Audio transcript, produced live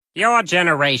Your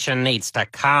generation needs to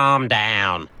calm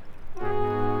down.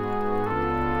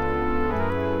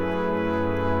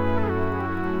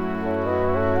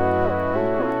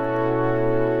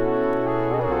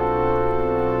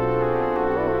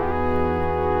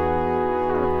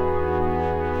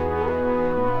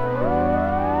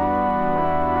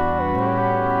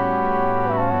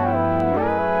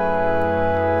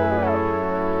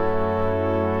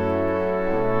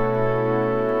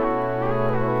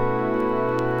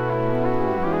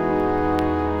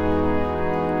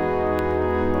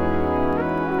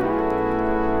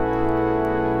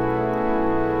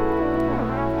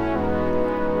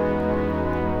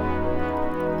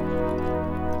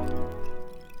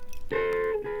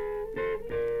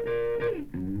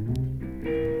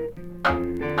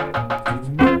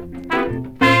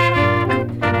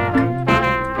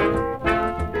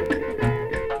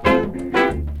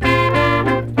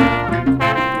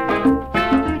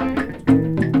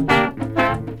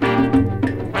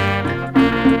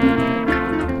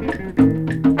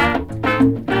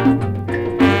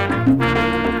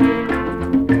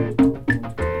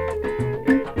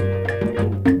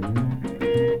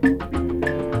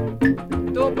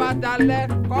 tó bá dalẹ̀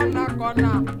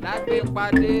kọ́nàkọ́nà lágbé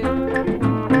pàdé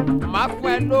má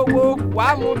fún ẹ lówó wá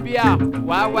mú bíà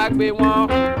wá gbé wọn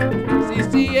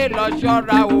Sisi yé lọ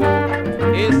ṣọ́ra o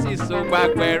èsì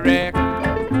sògbàgbẹ̀rẹ̀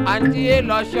àǹtí yé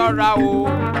lọ ṣọ́ra o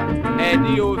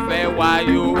ẹni ò fẹ́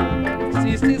wáyò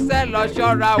Sisi sẹ́ lọ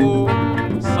ṣọ́ra o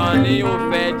Sanni ò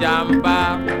fẹ́ jàmbá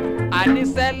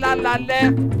àníṣẹ́ lálálẹ́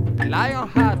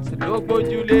Lionheart ló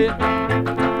gbójúlé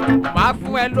má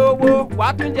fún ẹ lówó wá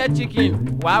tún jẹ chicken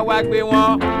wá gbé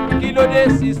wọn kí ló dé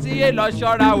Sisi yé lọ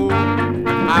ṣọ́ra o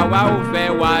àwa ò fẹ́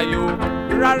wáyò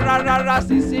rárá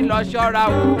Sisi lọ ṣọ́ra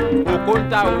o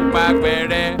òkúta ò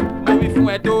gbàgbẹ̀rẹ̀ mo wí fún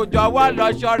ẹ tó jọ̀wọ́ lọ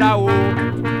ṣọ́ra o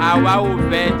àwa ò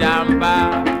fẹ́ jàmbá.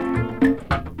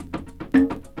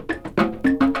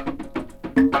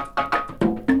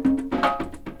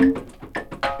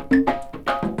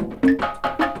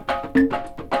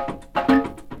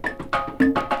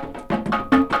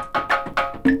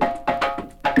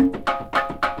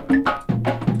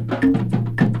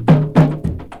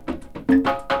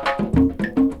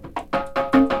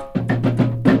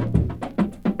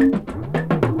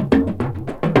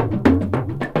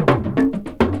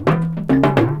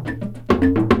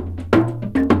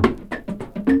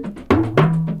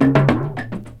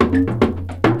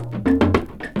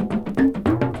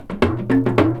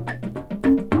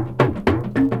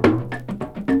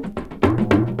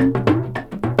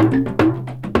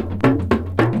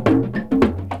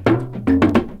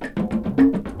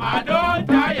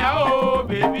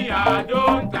 I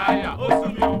don't tire, ó sú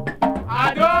mi o.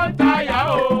 I don't tire,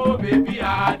 oh baby,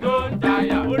 I don't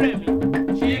tire, ó rẹ̀ mí.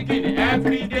 Chicken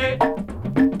every day,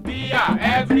 beer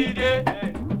every day,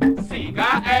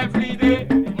 cigar every day,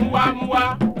 muwa,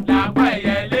 làpá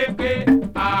ẹ̀yẹ léke,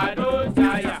 I don't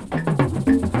tire.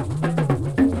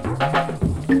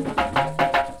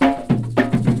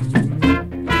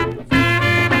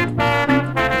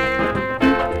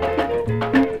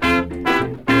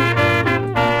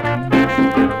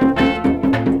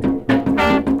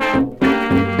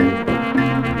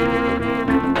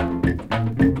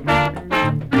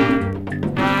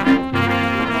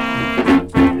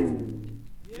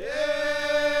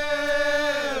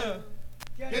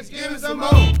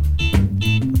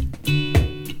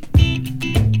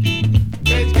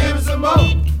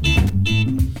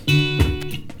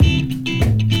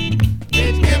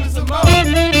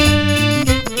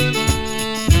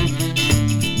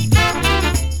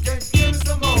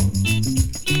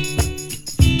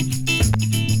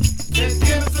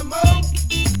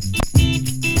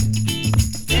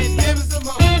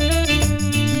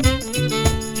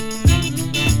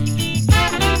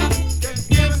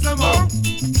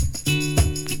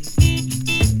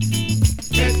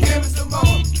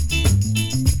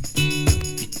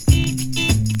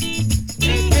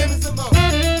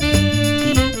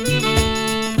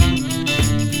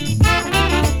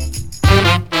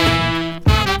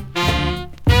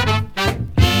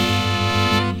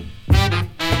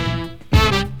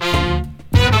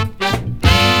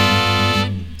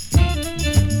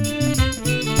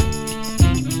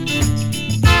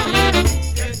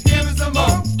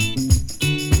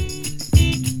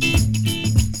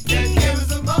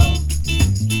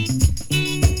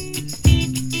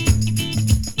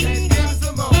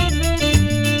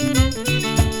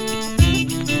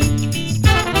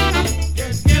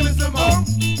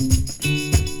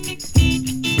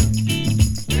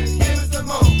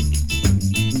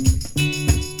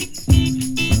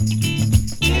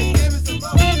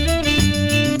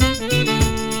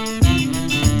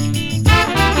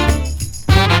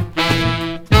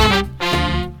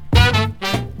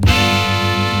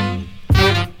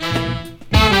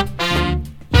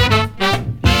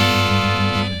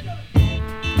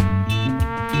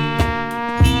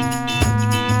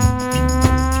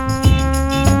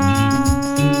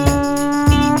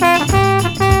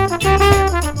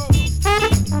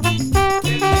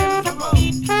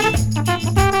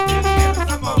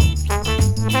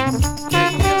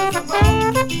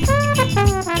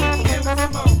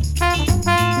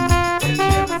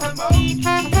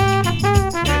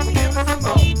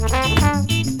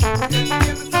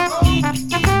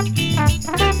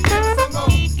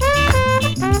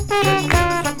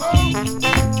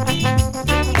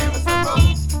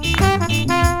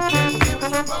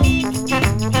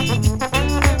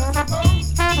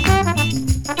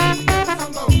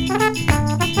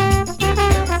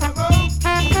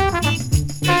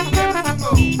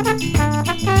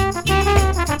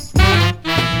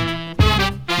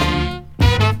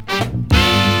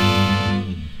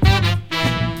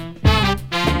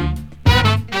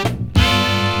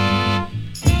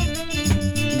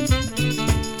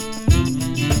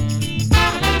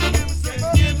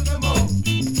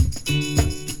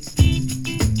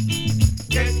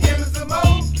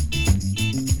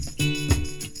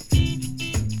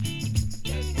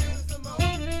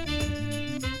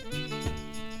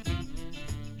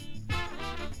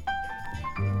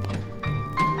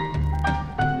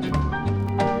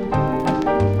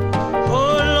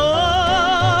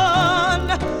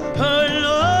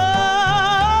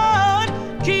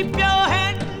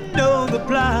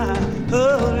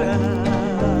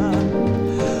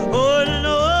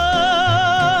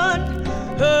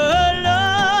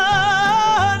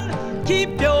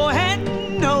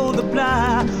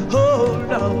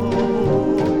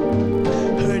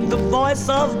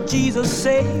 Jesus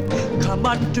said, come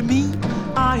unto me,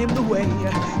 I am the way.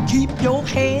 Keep your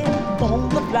hand on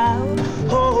the plow,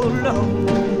 oh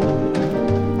Lord.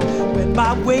 When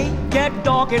my way get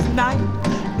dark as night,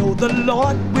 know the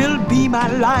Lord will be my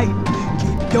light.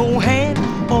 Keep your hand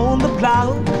on the plow,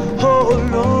 oh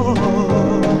Lord.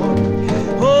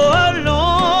 Oh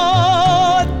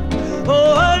Lord,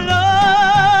 oh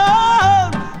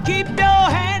Lord, keep your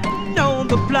hand on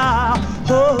the plow,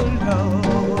 oh Lord.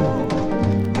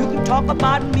 You can talk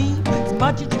about me as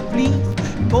much as you please.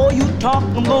 Before you talk,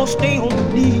 I'm gonna stay on the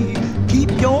knee.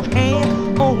 Keep your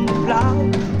hand on the plow,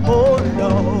 oh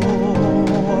Lord.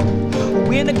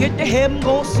 When I get to heaven,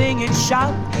 gonna sing and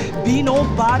shout. Be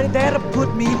nobody that'll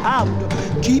put me out.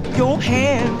 Keep your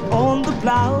hand on the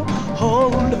plow, oh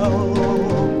Lord.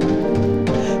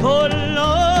 Oh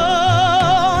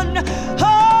Lord,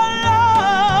 oh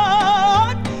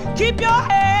Lord, keep your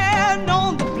hand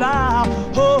on the plow,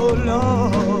 oh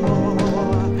Lord.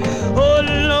 Oh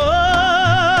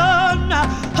Lord,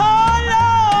 oh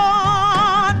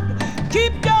Lord,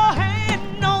 keep your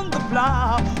hand on the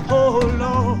plow, oh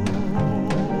Lord.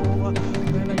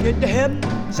 When I get to heaven,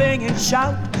 sing and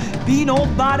shout. Be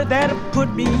nobody that'll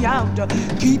put me out.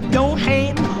 Keep your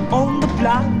hand on the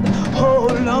plow, oh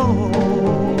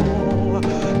Lord.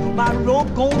 My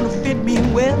rope gonna fit me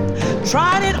well.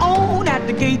 Tried it on at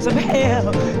the gates of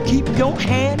hell. Keep your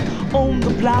hand on the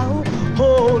plow,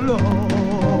 oh Lord.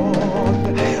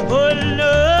 Oh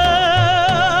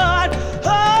Lord,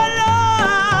 oh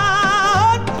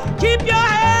Lord, keep your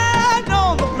hand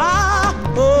on the plow,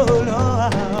 oh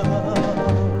Lord.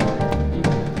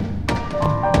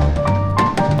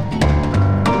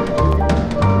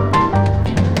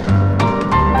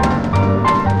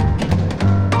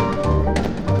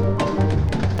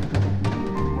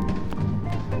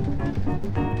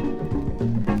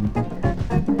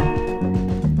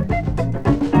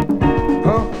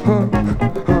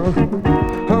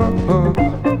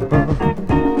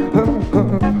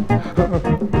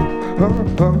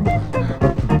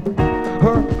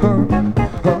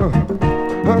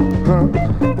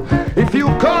 If you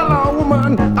call a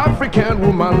woman, African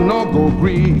woman, no go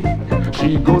gree.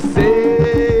 She go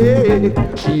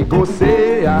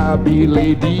say, I be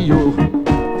lady yo.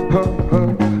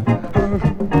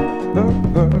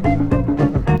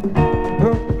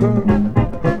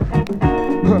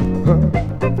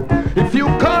 If you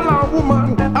call a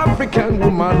woman, African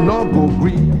woman, no go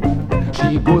gree.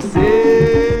 She go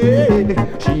say,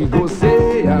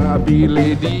 I be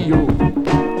lady yo.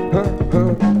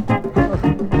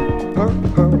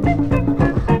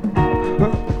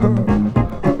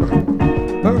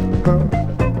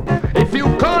 If you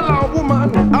call a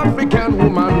woman, African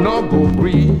woman, no go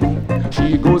gree.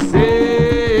 She go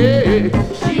say,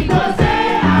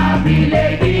 I be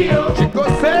lady, yo. she go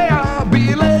say, I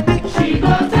be lady. She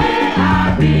go say,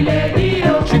 I be lady,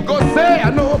 yo. She go say, I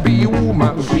no be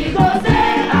woman. She go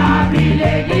say, I be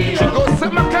lady, She yo. go say,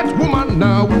 my cat woman,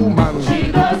 na woman.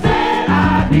 She go say,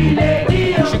 I be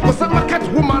lady, yo. She go say, my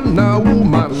cat woman, na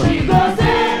woman. She go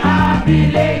say, I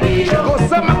be lady, She yo. go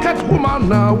say, my cat woman,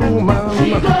 na woman. She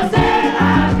go say,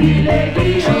 I be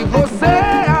lady, She yo. go say,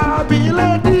 I be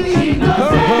lady. She go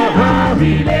say, I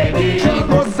be lady, She yo.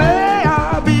 go say,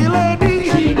 I be lady.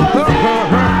 She go say,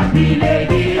 I be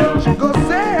lady, yo. She go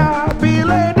say, I be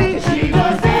lady. She go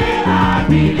say, I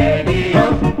be lady, yo.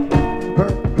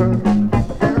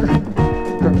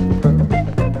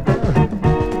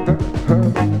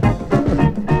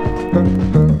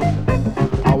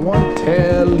 I want to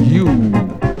tell you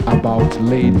about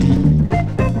lady.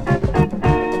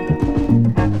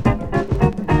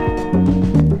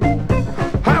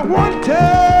 I want to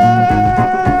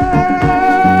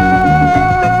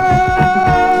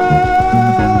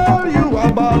tell you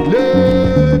about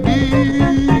lady.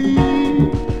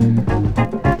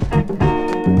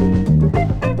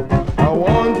 I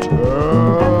want to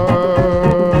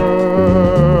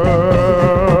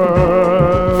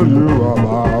tell you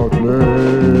about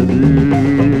lady.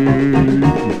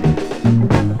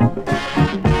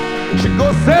 She go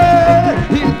say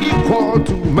him equal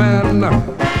to man.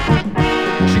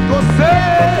 She go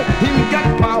say him get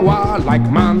power like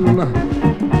man.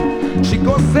 She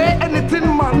go say anything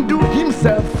man do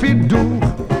himself he do.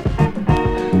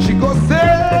 She go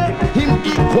say him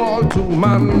equal to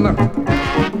man.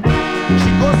 She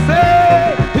go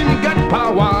say him get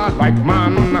power like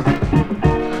man.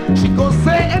 She go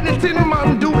say anything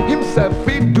man do himself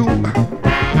he do.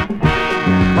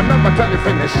 I never tell you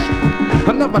finish.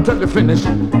 I never tell you finish.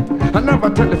 I never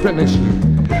tell you finish.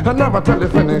 I never tell you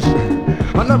finish.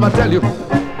 I never tell you.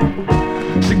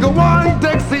 She go one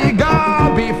take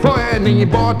cigar before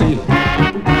anybody.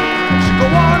 She go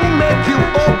on make you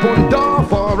open door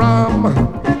for him.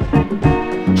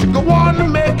 She go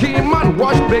on make him and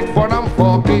wash plate for them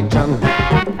for kitchen.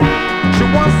 She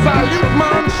want salute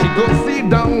man, she go sit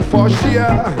down for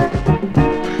share.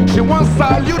 She want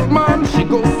salute man, she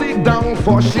go sit down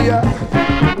for share.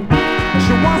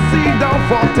 She want sit down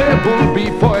for table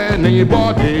before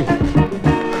anybody.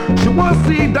 She want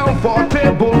sit down for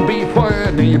table before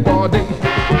anybody.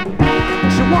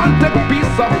 She want a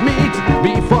piece of meat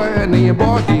before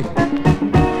anybody.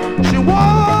 She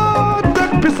want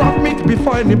a piece of meat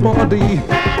before anybody.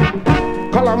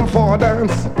 Call 'em for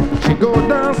dance. She go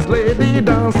dance, lady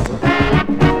dance.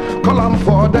 Call 'em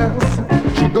for dance.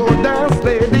 She go dance,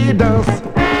 lady dance.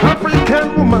 African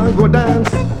woman go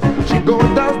dance. She go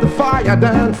dance the fire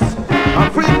dance.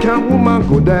 African woman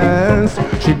go dance.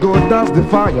 She go dance the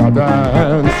fire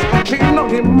dance. She know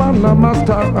him man a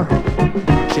master.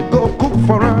 She go cook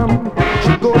for him.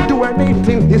 She go do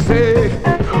anything he say.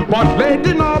 But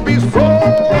lady not be so.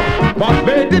 But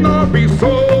lady not be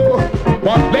so.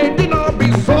 But lady not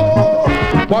be so.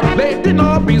 But lady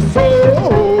not be so.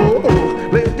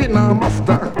 Lady not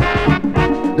master.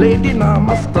 Lady not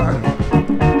master.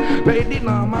 Lady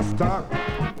not master.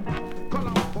 Call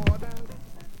 'em for dance.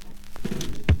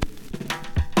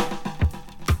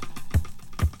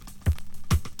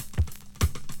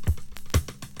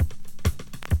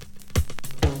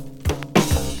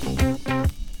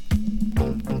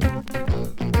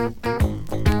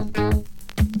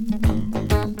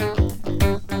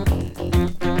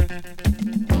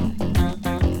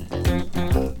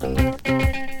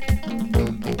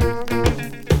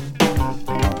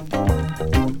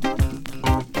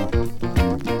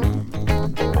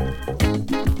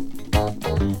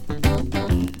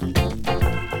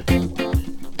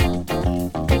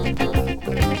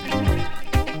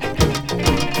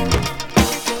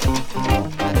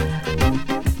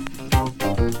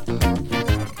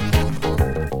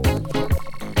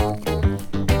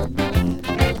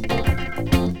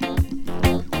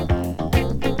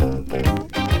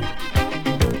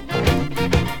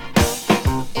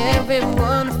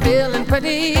 Everyone's feeling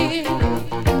pretty.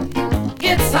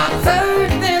 It's hotter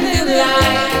than the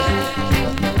light.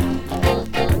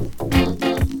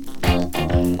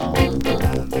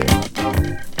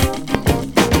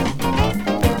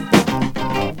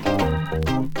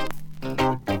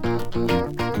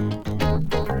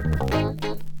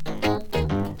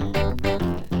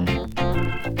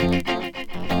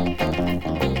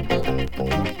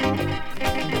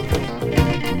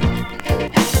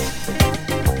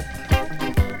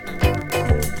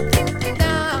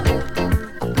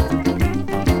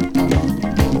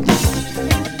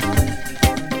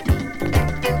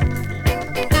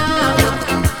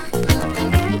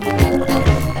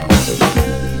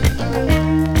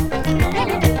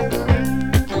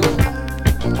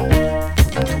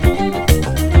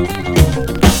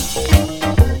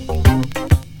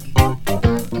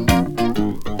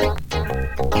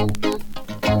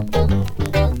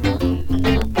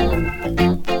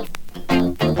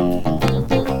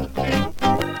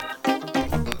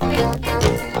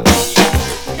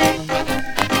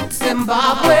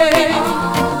 Zimbabwe.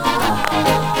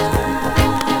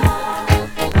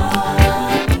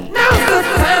 Now's the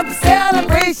time for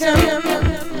celebration.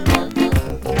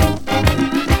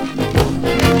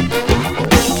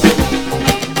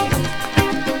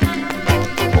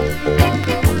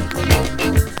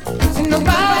 See,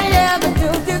 nobody ever do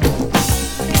this.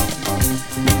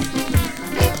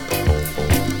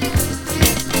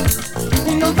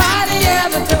 See, nobody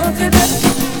ever do this.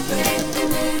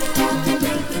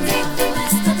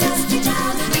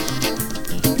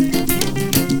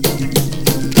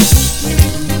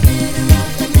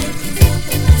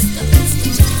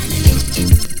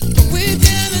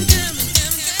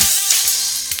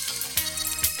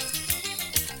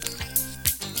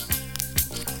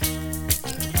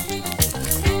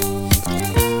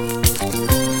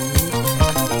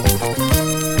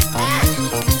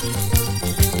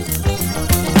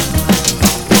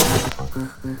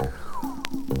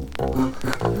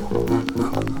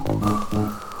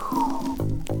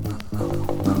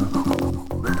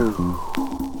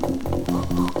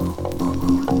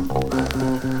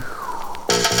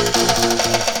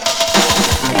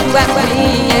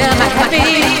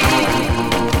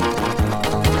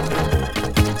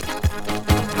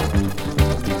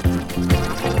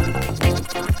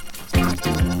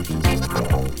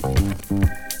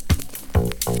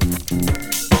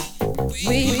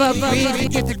 We've agreed to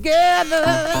get together.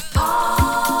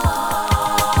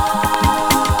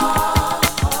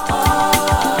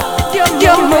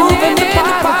 You're moving in the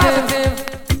positive.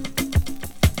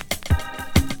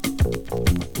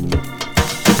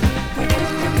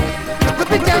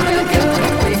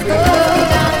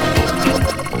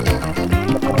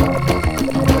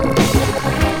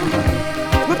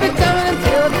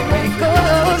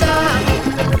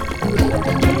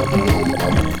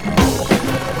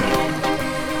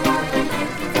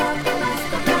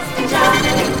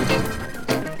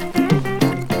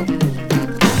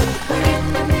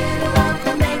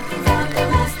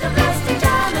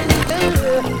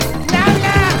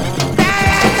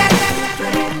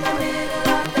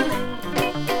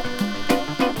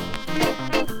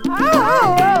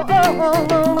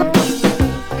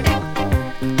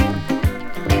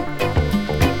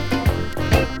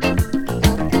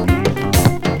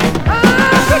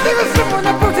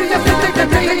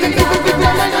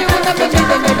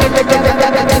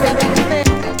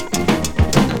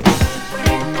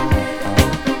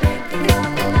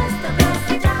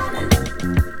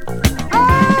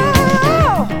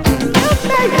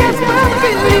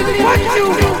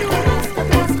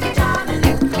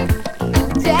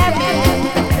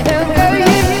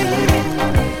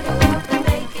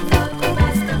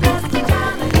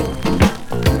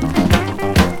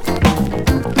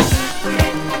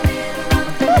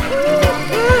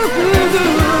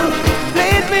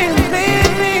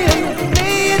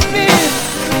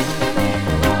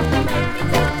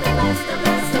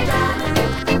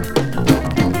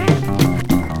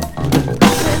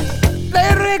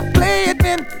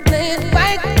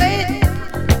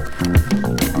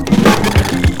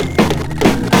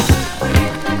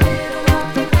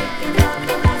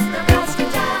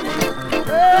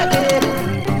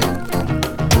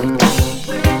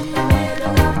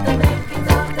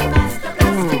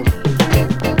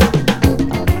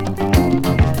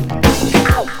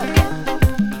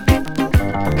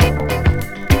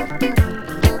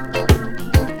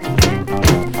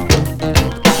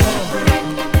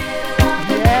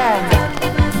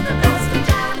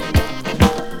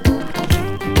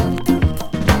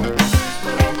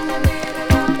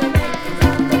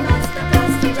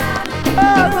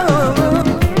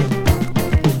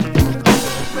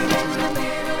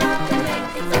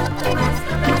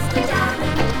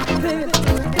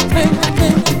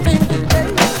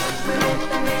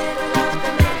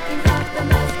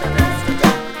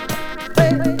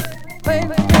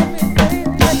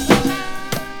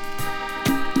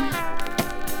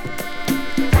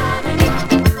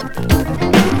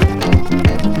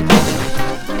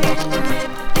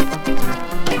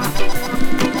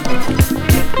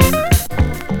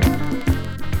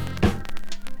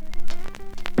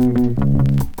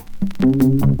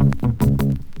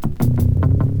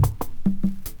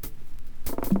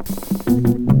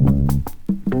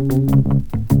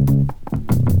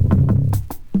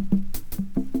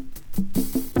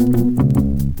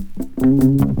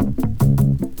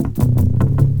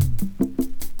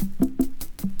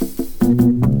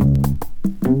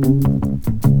 Hey,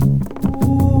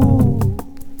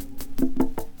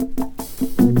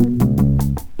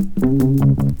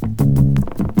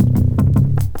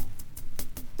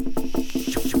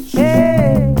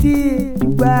 dear,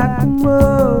 rock and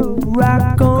roll,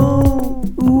 rock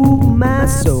on, ooh, my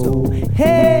soul.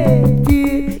 Hey,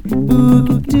 dear,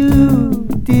 boogie doo,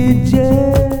 did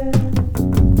ya?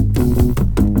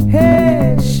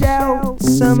 Hey, shout,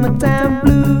 summertime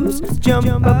blues,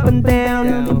 jump up and down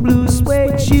in the blue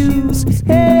suede shoes.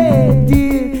 Hey,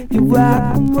 dear, you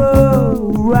rock and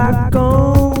roll, rock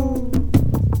on.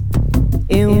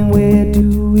 And where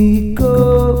do we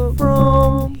go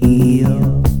from here?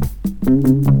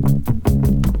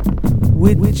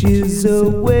 Which is a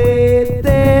way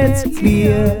that's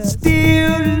clear.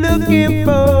 Still looking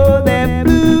for that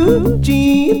blue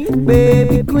jean,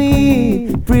 baby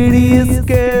queen, prettiest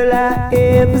girl I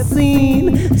ever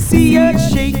seen. See her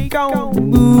shake on the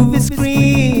movie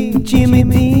screen, Jimmy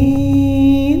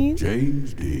Dean.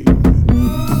 James Dean.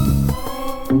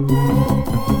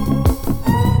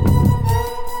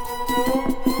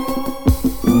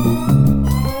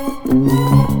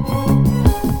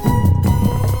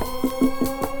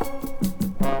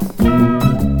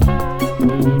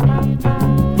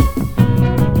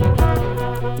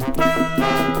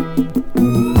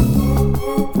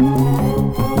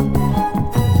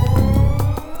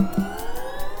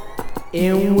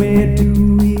 And where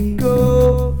do we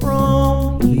go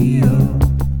from here?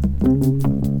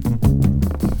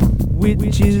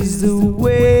 Which is the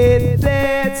way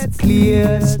that's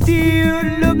clear. Still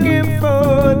looking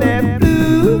for that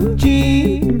blue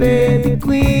jean, baby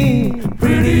queen,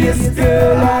 prettiest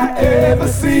girl I ever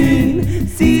seen.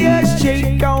 See her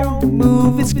shake on the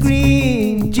movie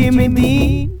screen, Jimmy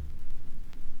Dean.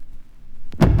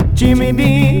 Jimmy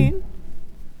Dean.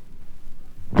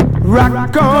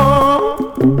 Rock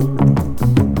on,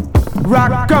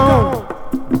 rock on,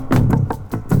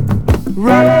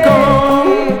 rock on,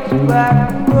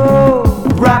 rock and roll,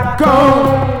 rock on,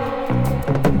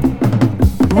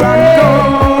 rock on,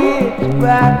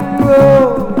 rock and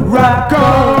roll, rock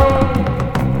on,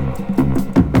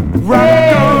 rock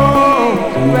on,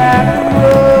 rock and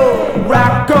roll,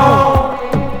 rock on,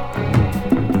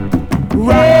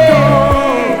 rock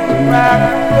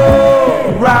and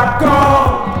roll, rock on.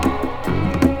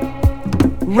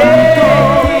 Rock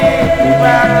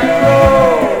and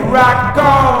roll, rock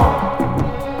on.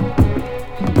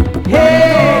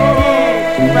 Hey,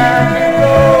 rock and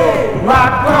roll,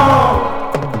 rock on.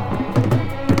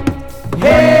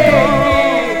 Hey,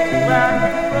 rock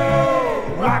and roll,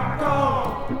 rock on.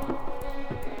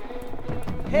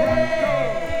 Hey.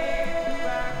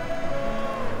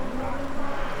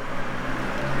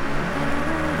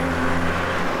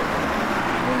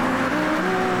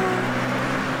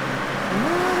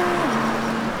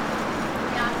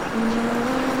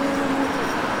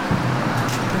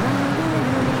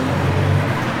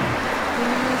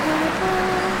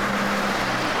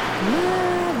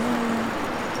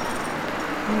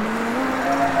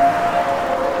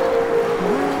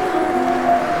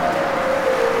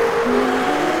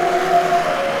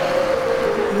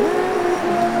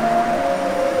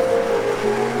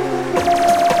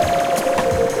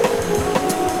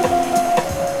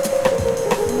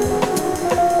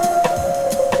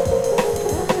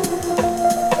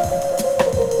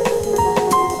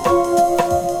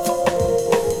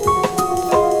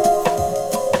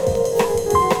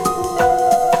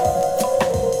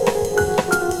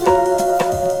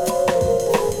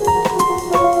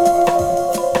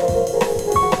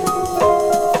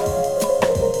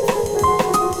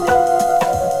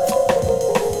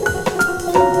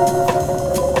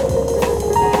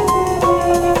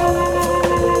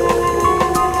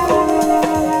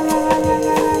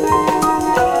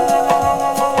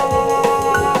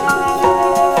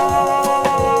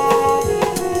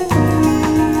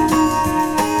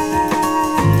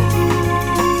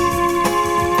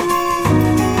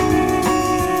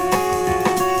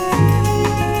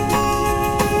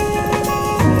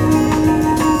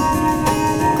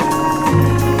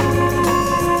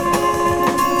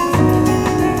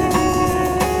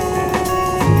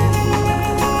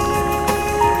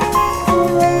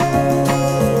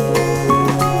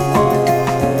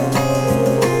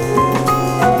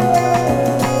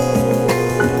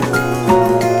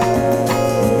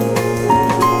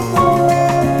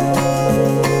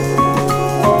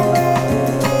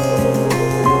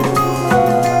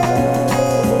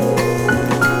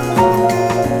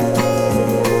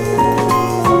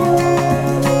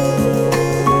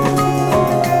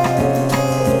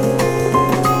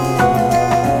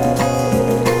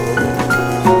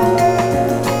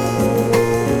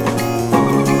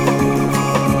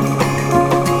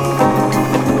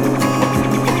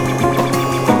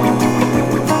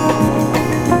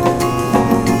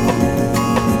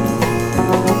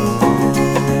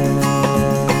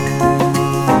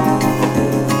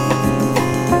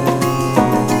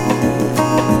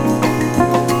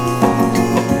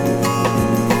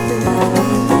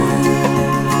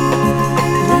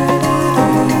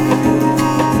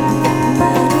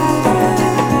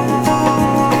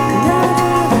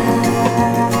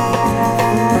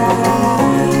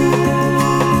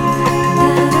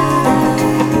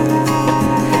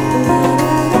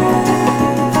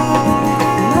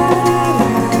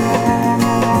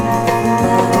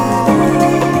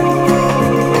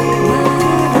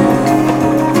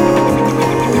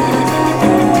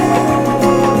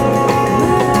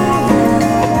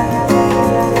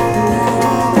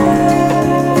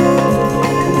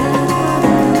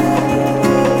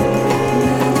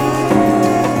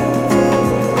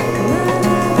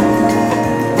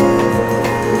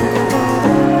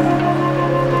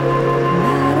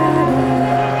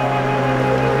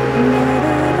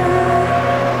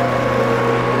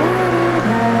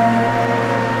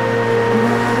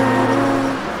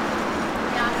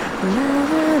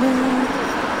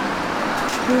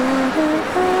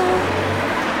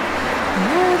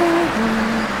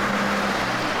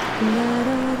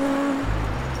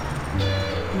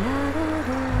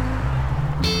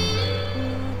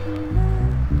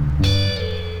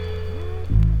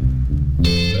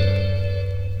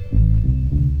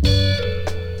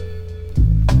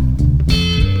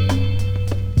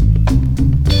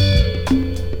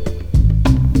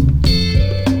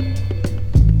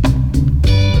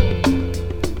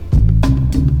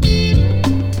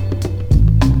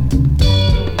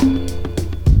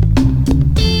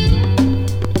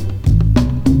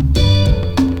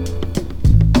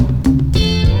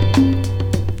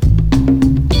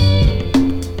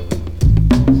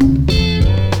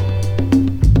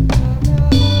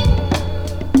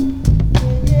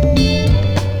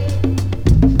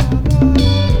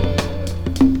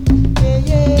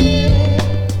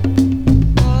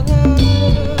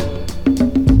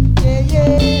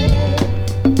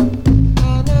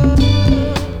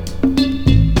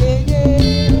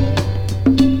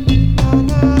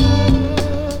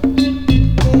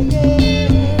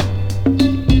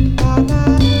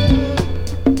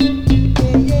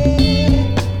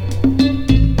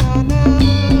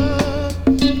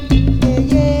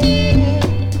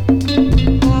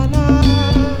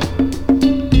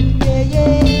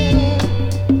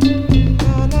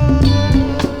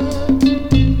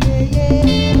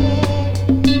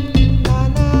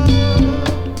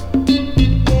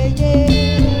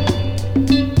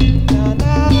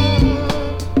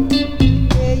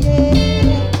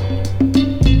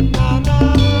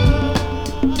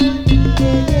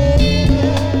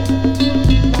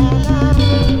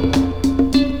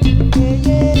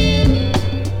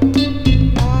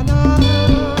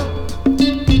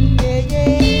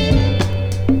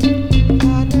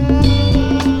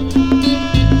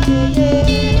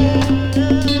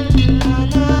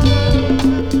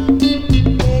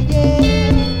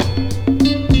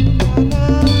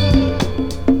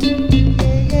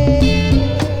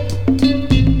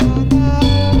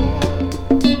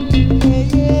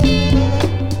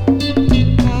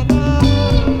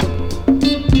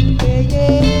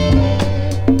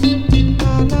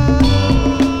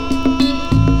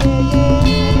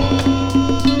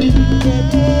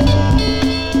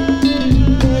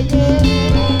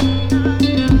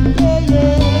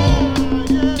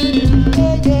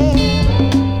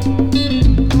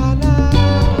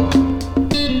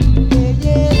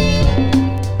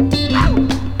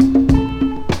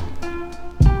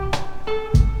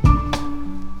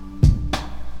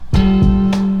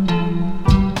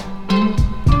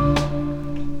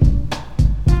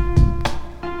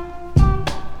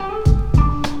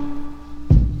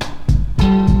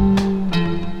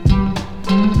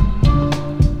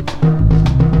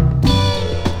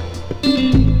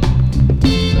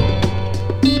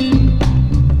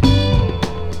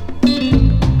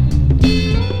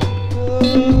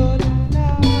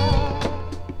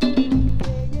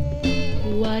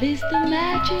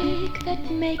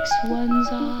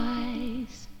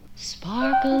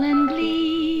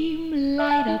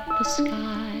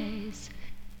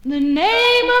 The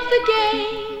name of the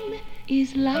game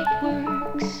is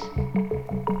Lightworks.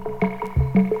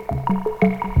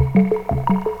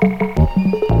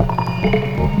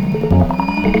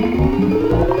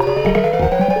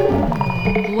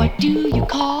 What do you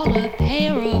call a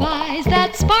pair of eyes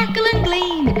that sparkle and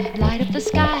gleam, light up the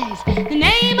skies? The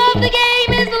name of the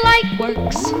game is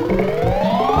Lightworks.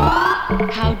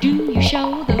 How do you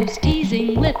show those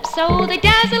teasing lips so they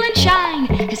dazzle and shine?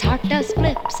 His heart does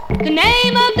flips. The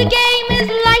name of the game is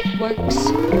Lightworks.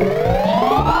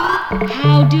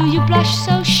 How do you blush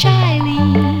so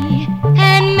shyly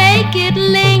and make it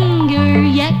linger,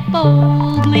 yet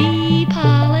boldly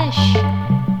polish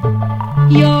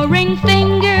your ring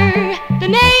finger? The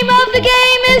name of the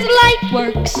game is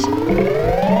Lightworks.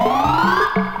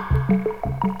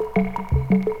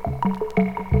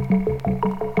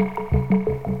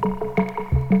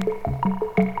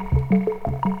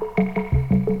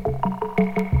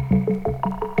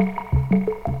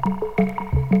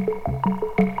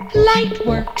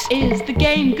 Lightworks is the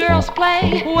game girls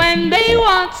play when they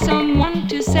want someone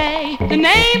to say, the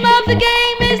name of the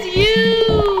game is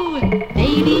you,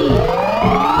 baby.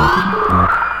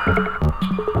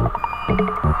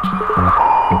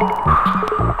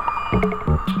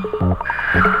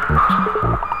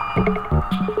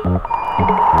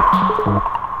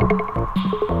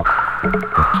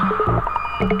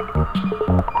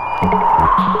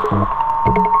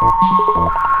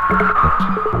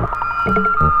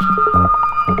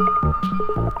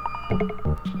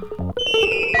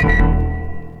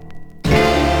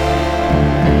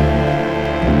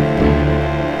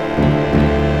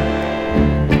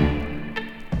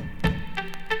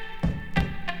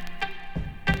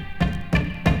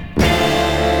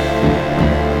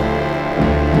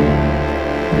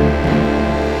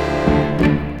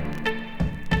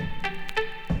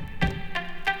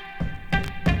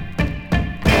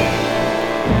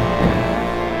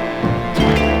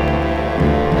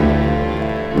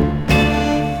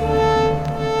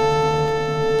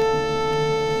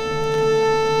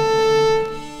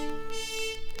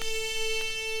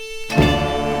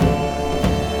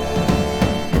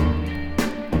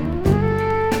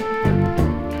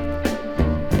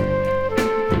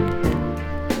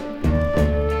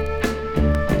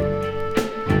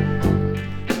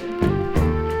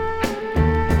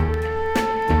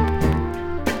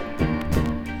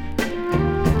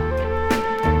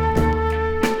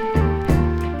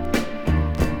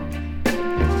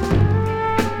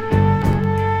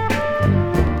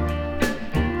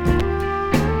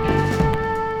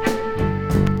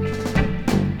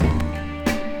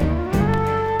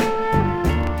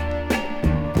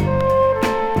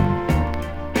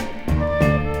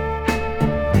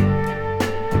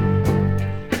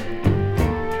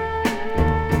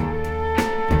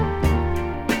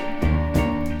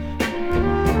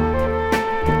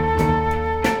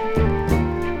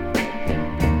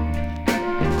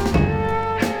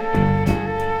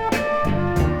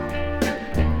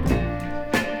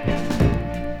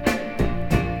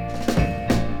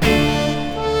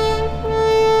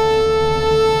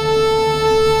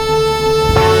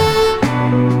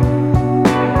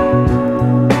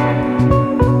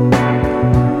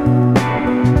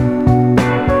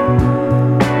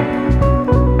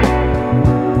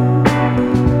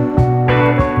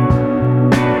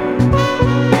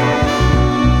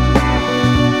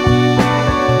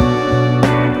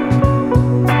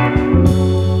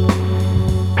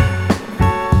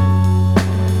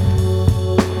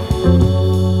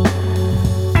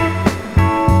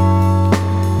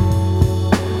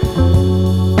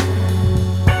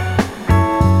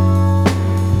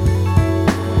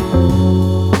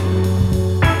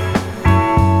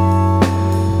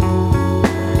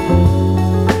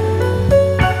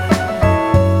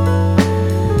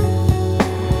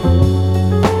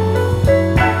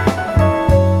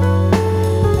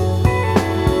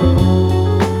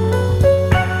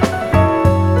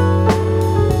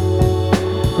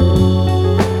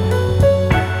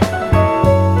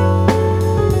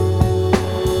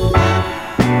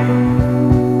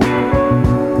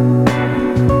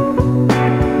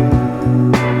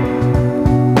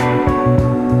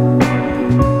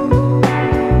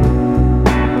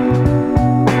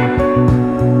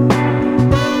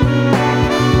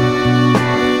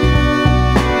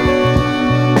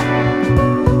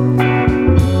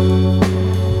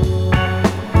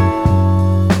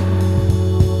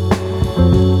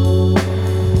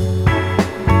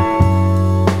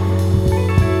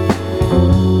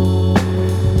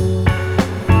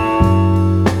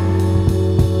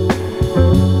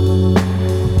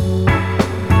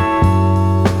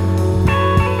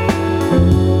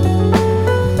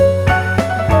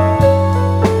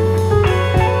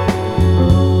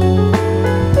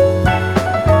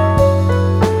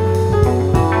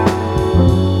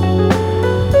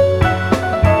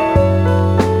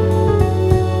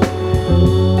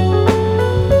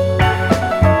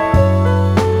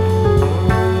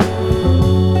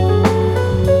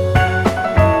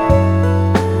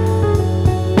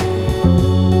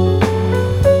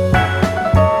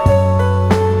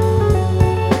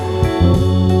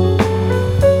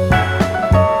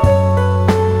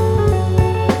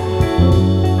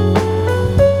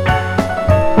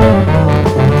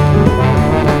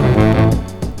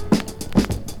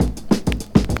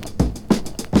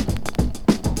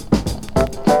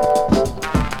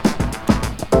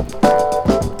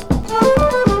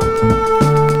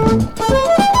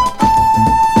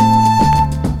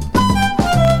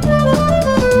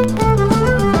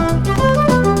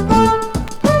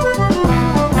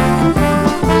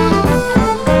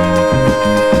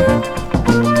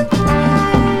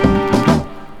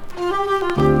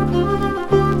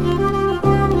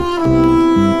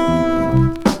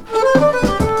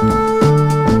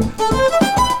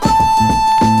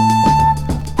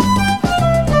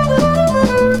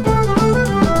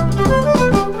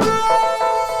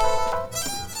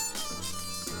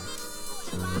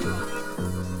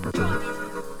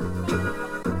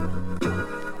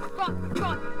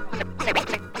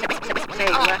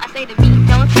 I say the beat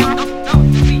don't stop.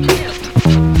 The beat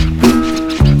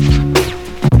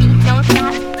don't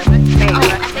stop.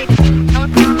 I say the beat don't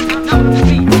stop. The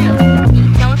beat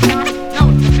don't stop.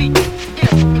 The beat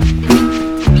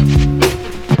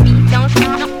don't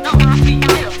stop.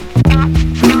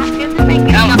 The beat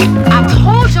I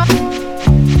told you.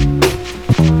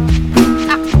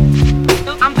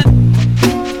 I'm the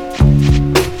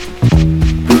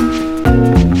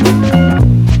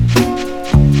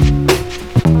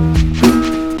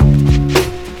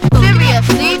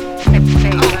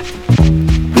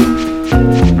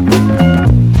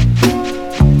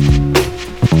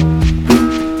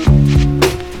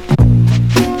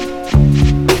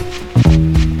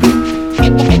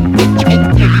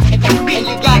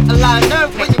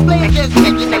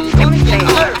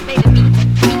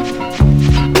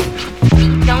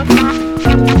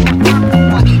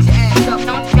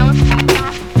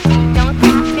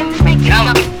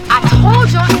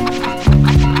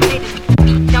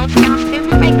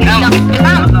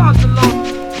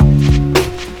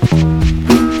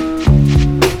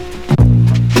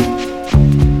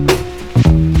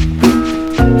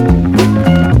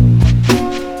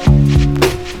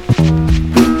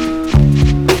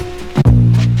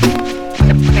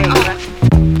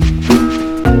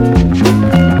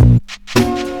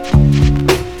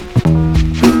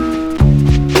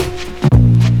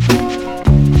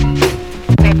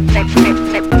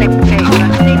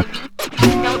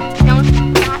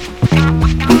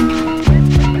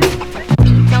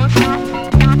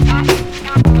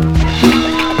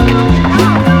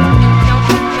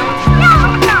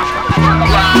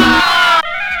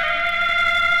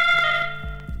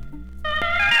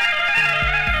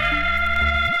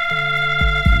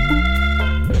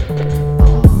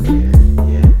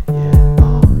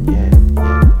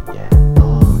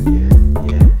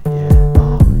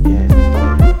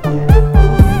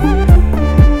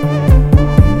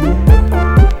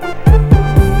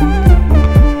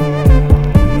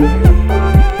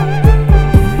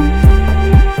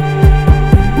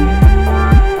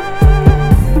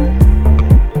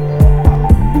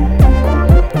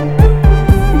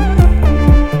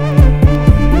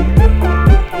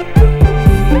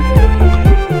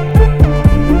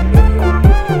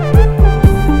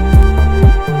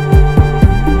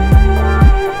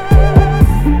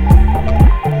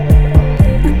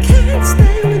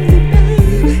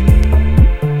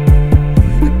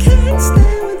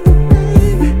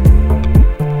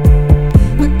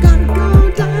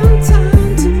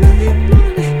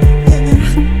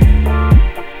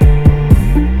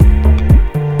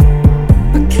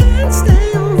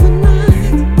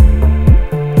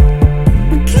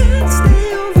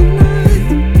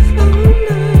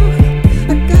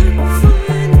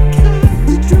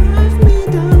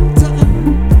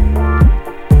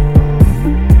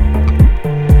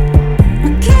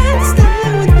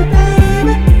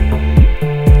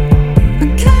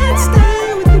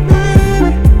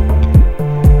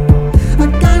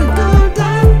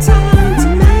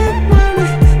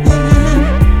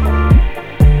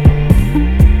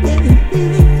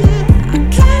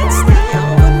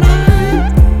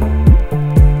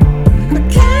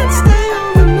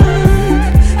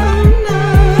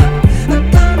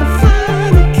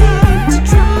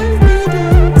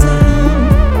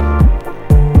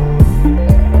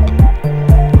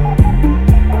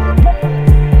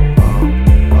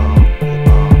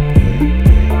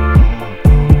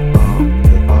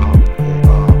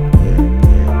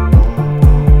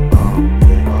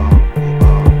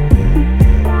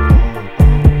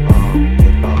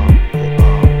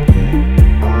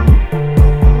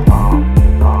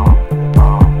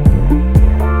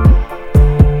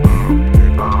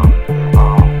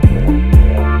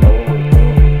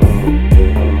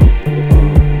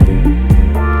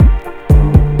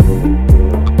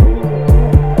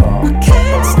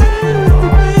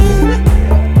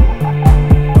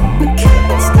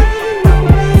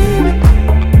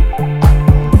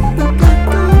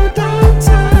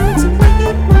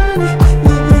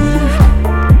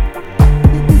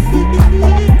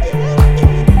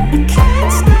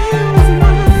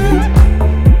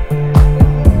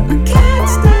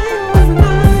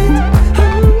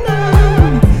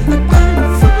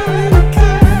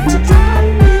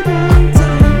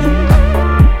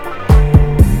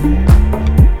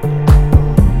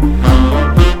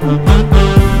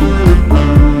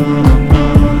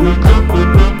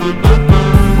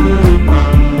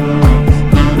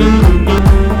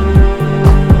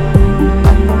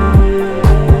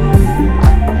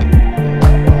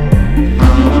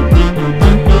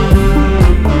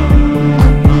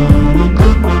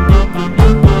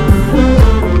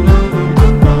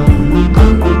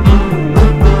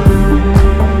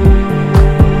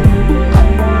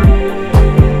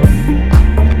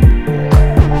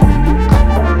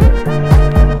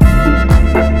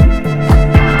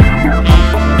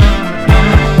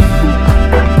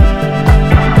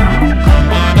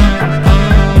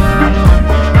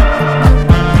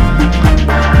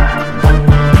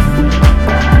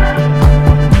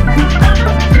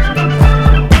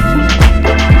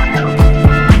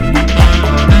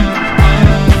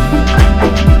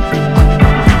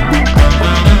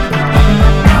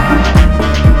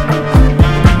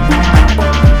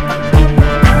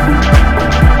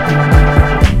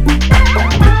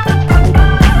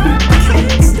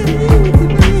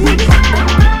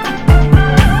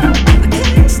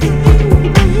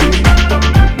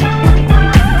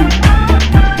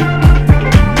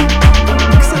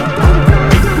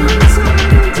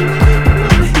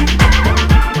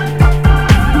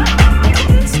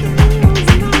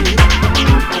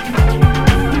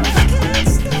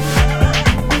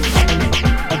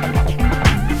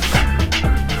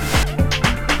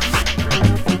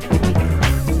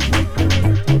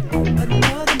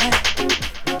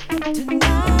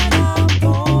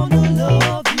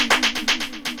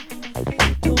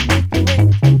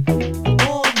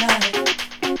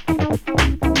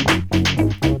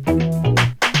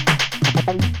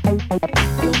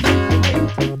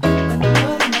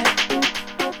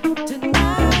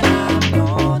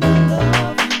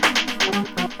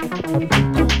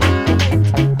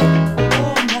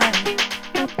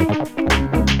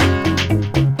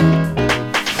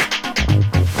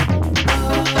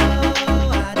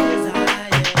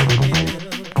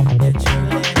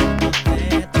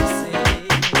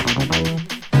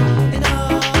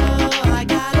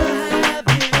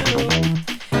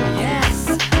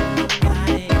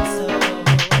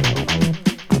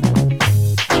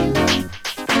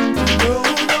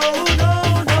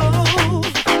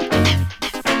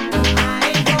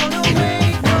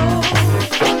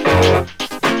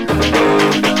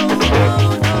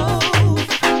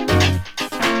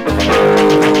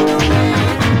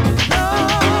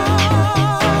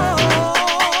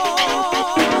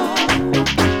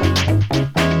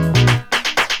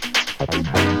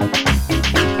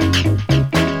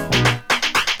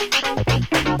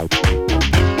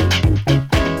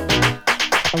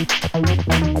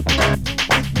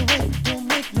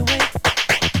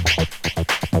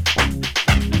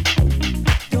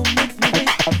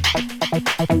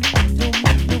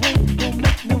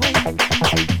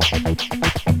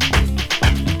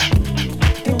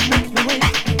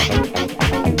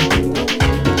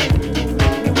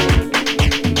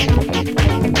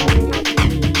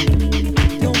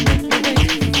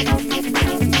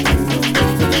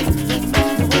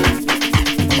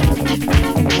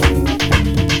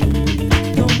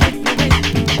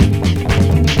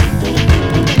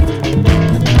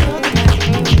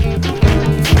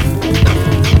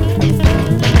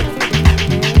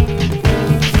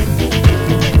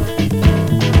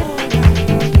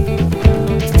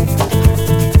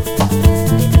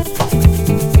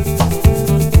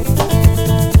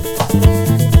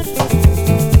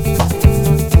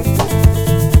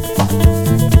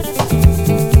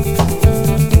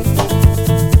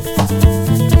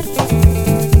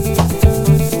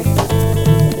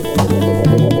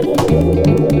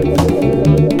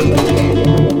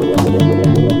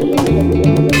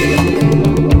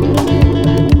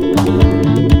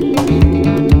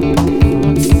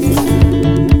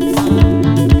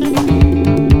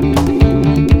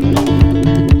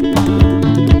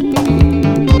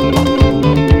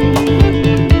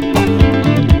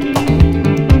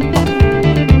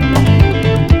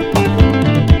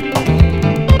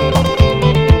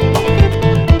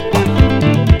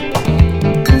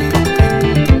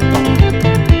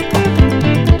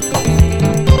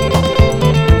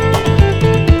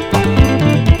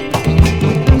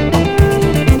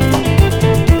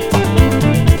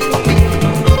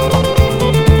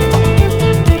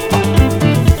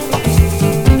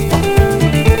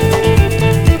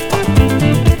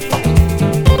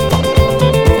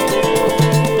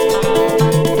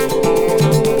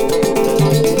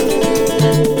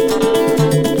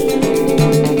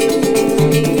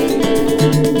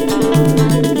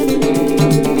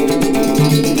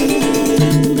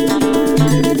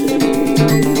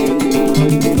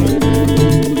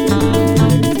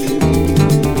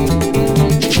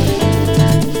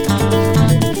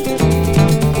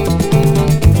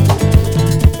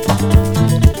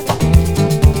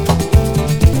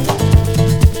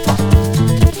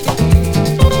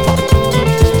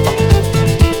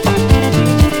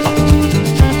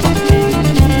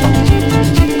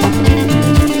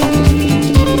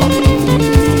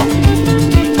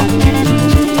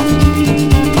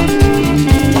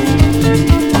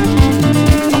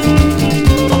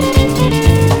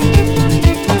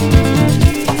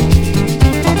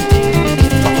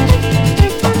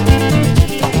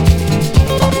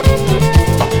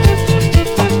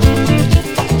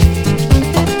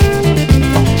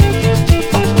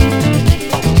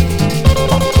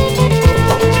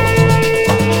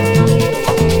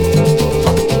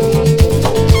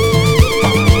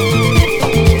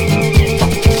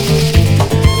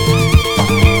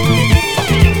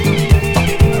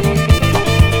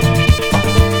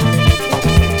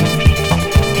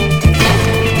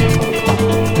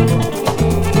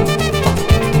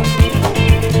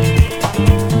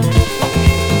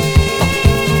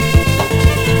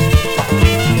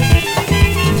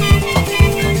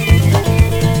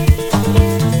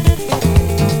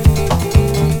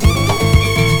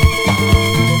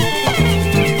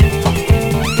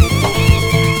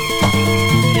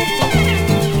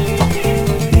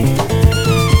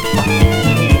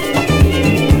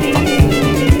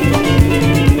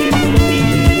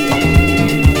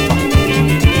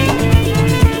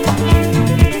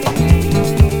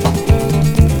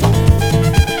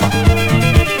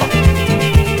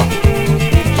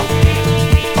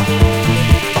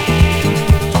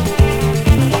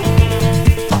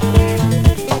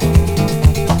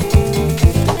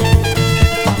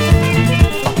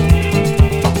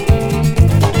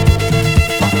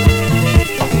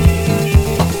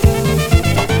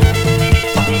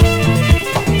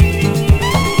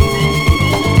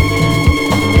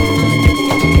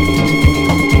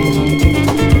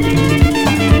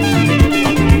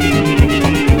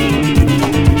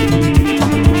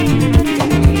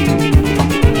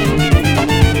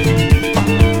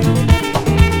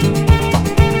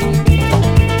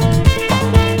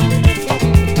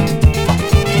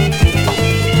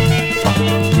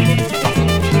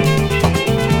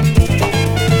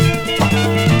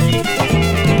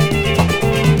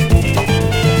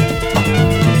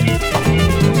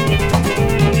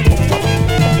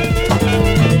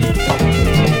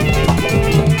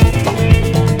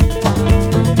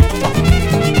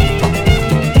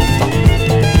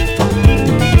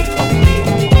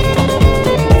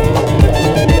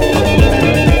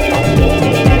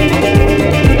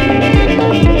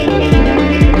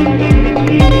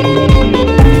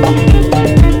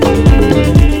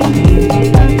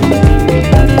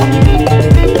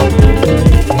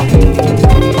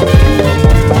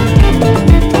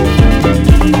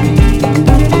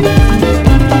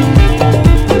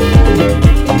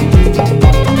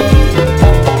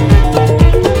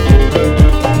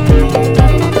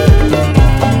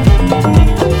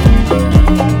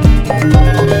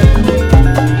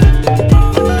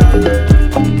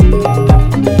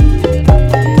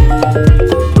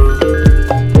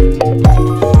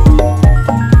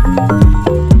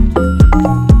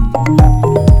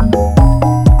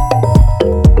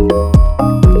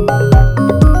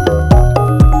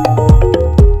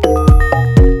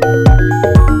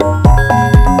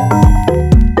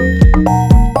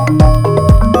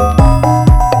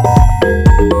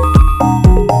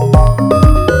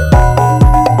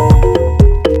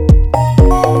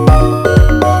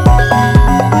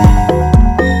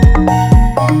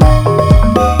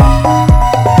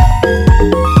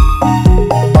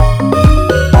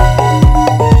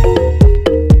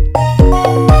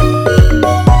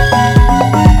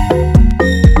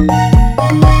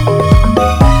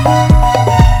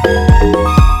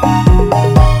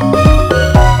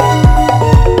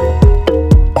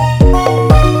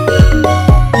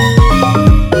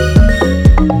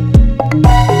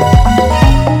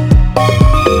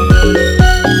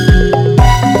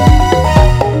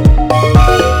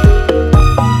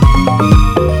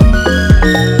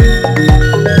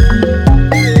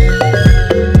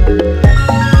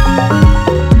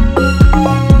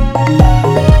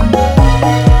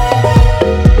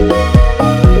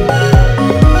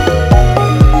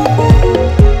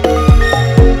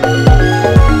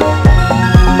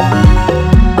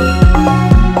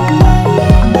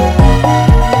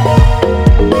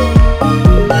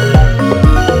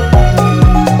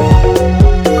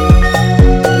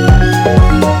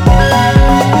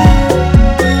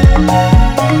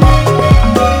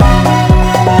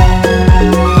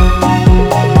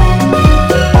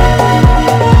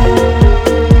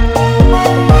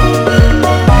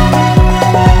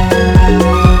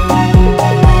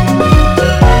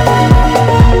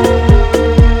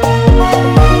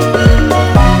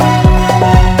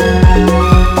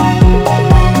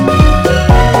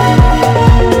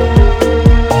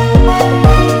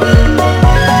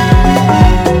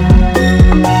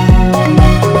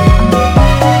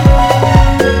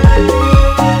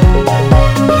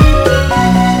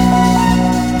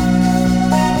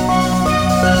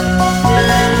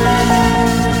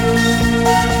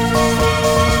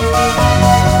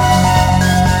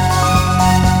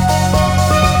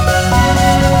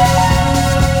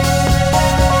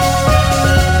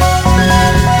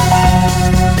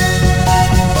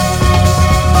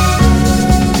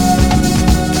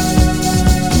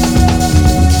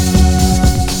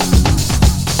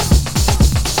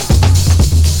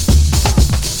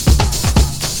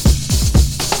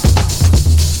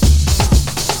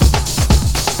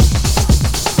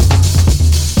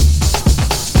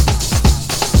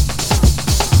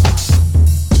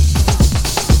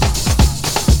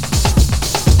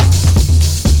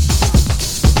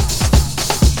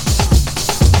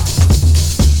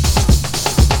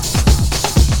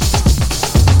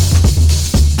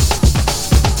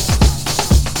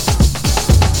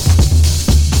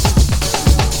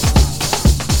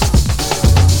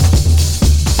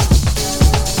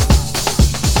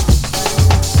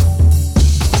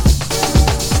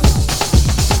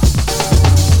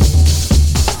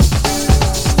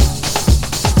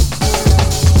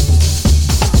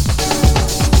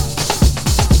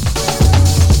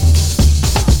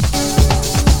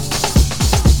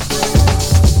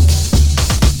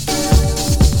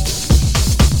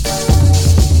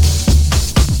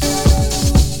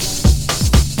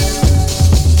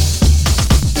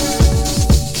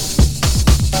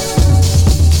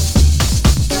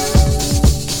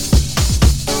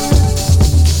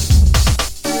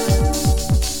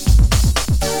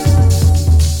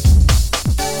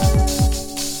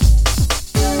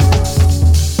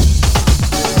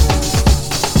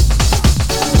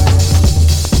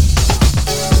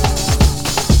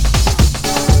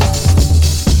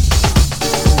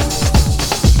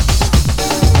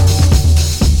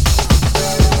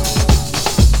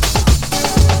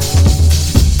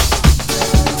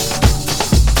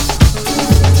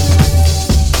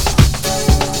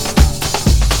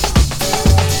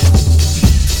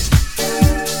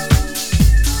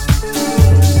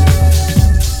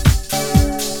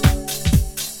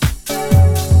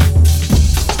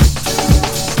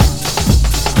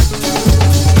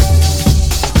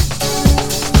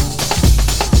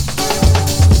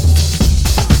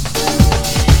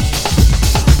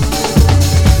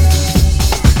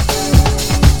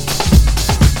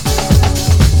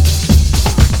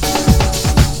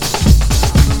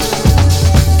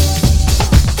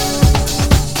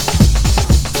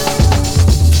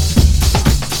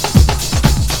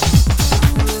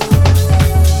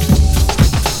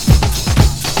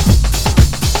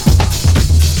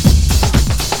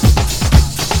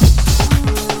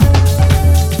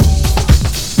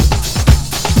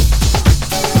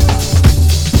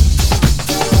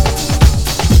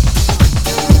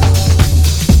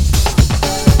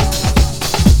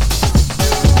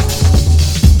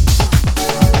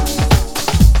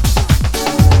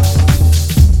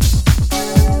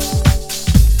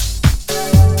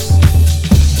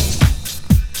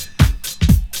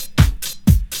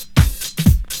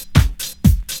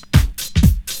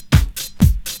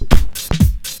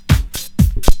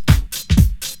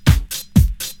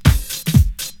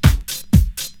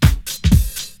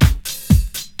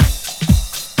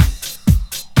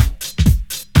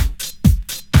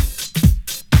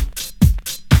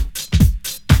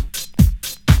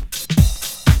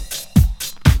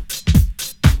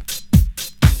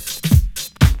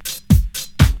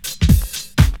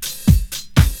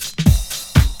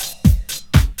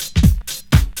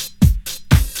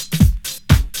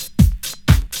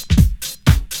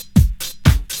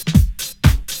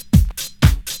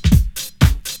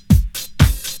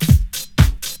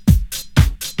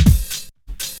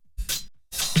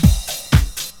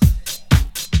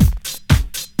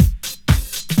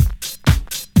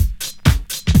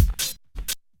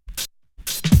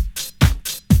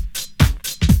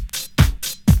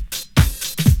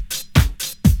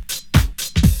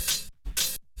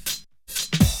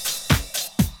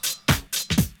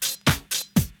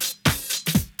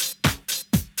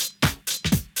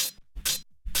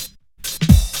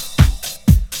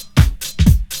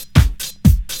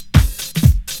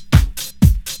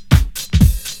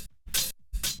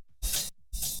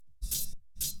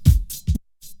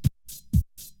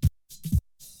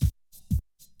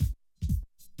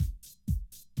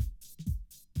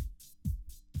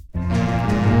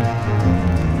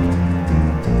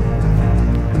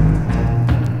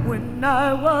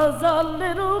I was a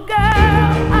little girl,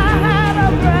 I had a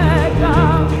rag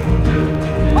doll,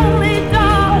 only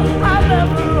doll I've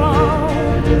ever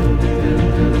owned.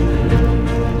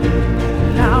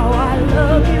 Now I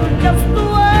love you just the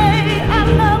way I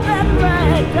love that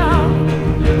rag doll,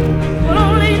 but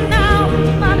only now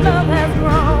my love has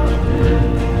grown,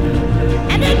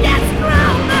 and it gets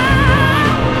stronger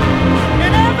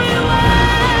in every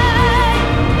way,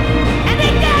 and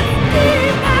it gets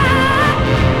deeper.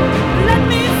 Let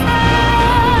me say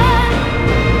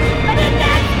that it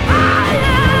gets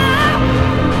higher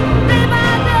day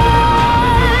by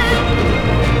day.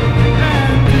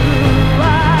 And do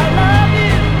I love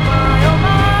you, my oh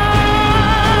my?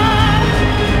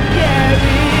 Yeah,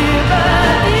 river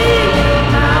deep,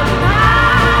 now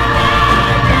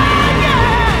yeah.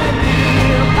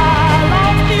 If I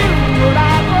lost you, would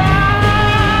I cry?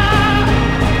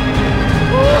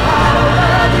 Oh, I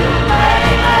love you,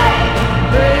 baby,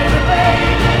 baby,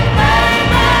 baby,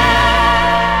 baby.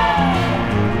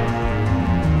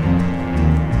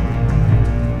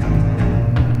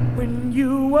 When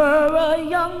you were a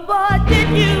young boy, did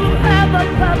you have a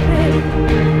puppy?